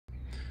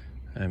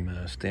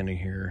I'm standing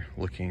here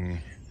looking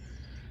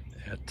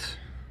at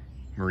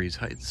Marie's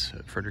Heights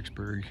at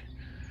Fredericksburg.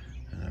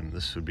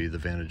 This would be the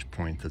vantage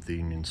point that the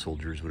Union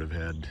soldiers would have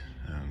had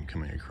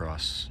coming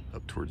across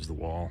up towards the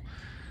wall.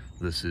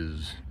 This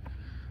is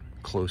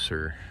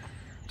closer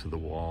to the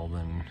wall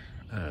than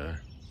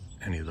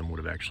any of them would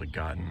have actually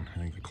gotten. I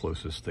think the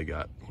closest they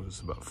got was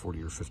about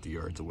 40 or 50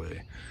 yards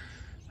away.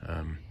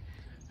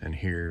 And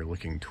here,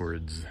 looking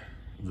towards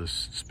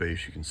this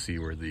space, you can see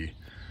where the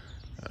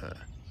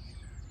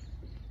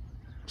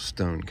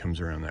stone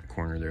comes around that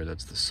corner there.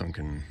 That's the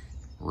sunken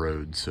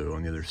road. So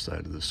on the other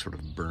side of this sort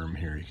of berm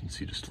here, you can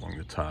see just along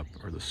the top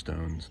are the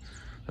stones.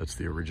 That's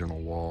the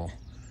original wall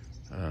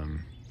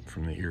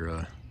from the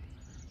era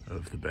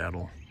of the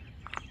battle.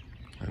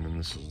 And then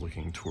this is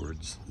looking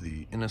towards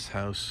the Innes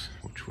house,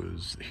 which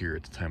was here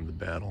at the time of the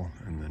battle.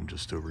 And then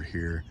just over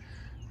here,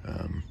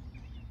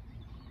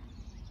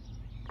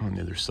 on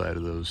the other side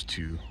of those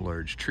two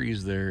large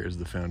trees there is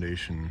the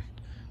foundation.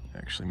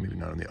 Actually, maybe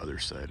not on the other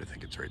side. I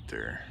think it's right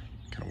there,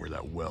 kind of where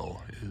that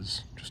well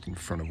is. Just in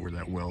front of where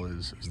that well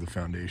is the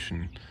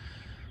foundation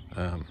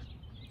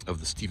of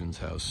the Stevens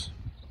house,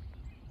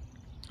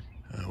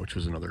 which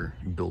was another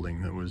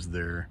building that was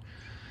there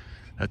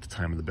at the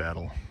time of the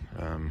battle,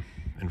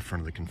 in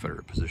front of the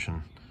Confederate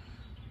position.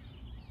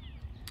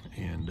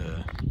 And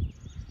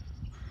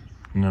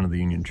none of the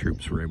Union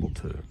troops were able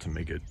to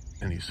make it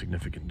any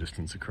significant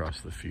distance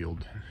across the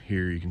field.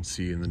 Here you can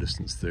see in the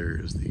distance there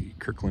is the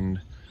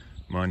Kirkland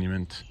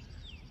Monument,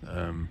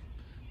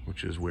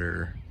 which is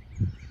where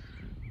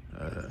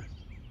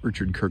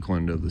Richard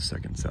Kirkland of the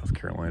 2nd South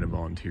Carolina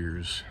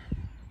Volunteers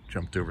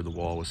jumped over the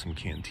wall with some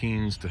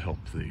canteens to help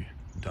the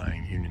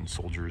dying Union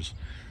soldiers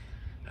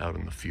out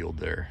in the field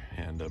there,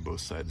 and both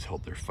sides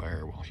held their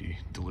fire while he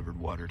delivered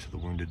water to the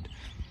wounded.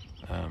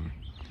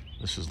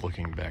 This is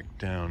looking back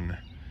down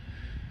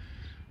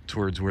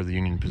towards where the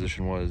Union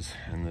position was,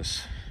 and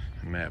this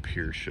map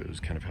here shows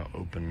kind of how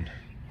open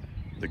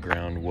the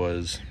ground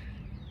was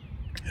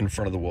in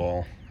front of the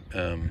wall.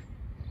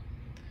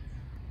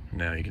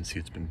 Now you can see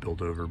it's been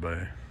built over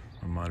by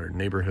a modern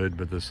neighborhood,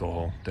 but this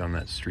all down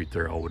that street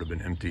there all would have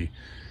been empty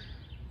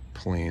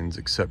plains,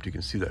 except you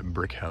can see that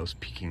brick house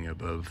peeking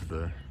above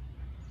the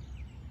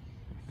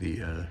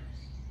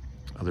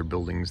other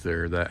buildings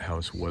there. That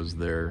house was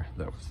there.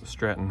 That was the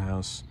Stratton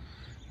house,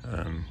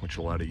 which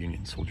a lot of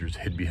Union soldiers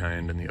hid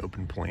behind in the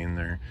open plain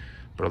there.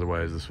 But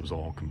otherwise this was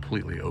all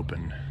completely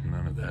open.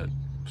 None of that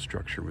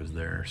structure was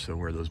there. So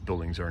where those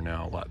buildings are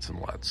now, lots and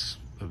lots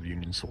of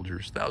Union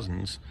soldiers,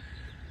 thousands,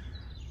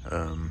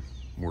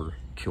 were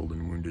killed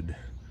and wounded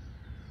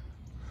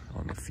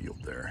on the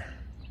field there.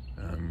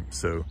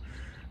 So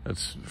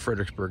that's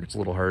Fredericksburg. It's a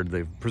little hard.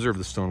 They've preserved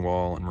the stone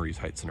wall and Marie's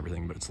Heights and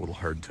everything, but it's a little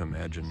hard to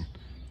imagine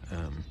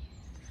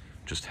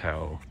just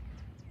how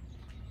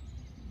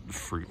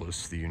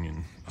fruitless the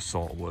Union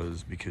assault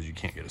was, because you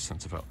can't get a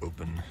sense of how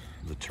open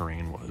the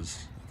terrain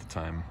was at the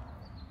time.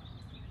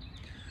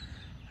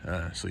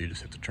 So you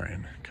just have to try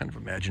and kind of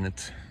imagine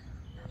it.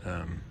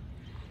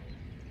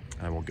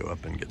 I will go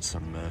up and get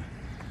some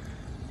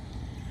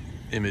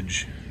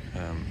image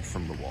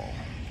from the wall.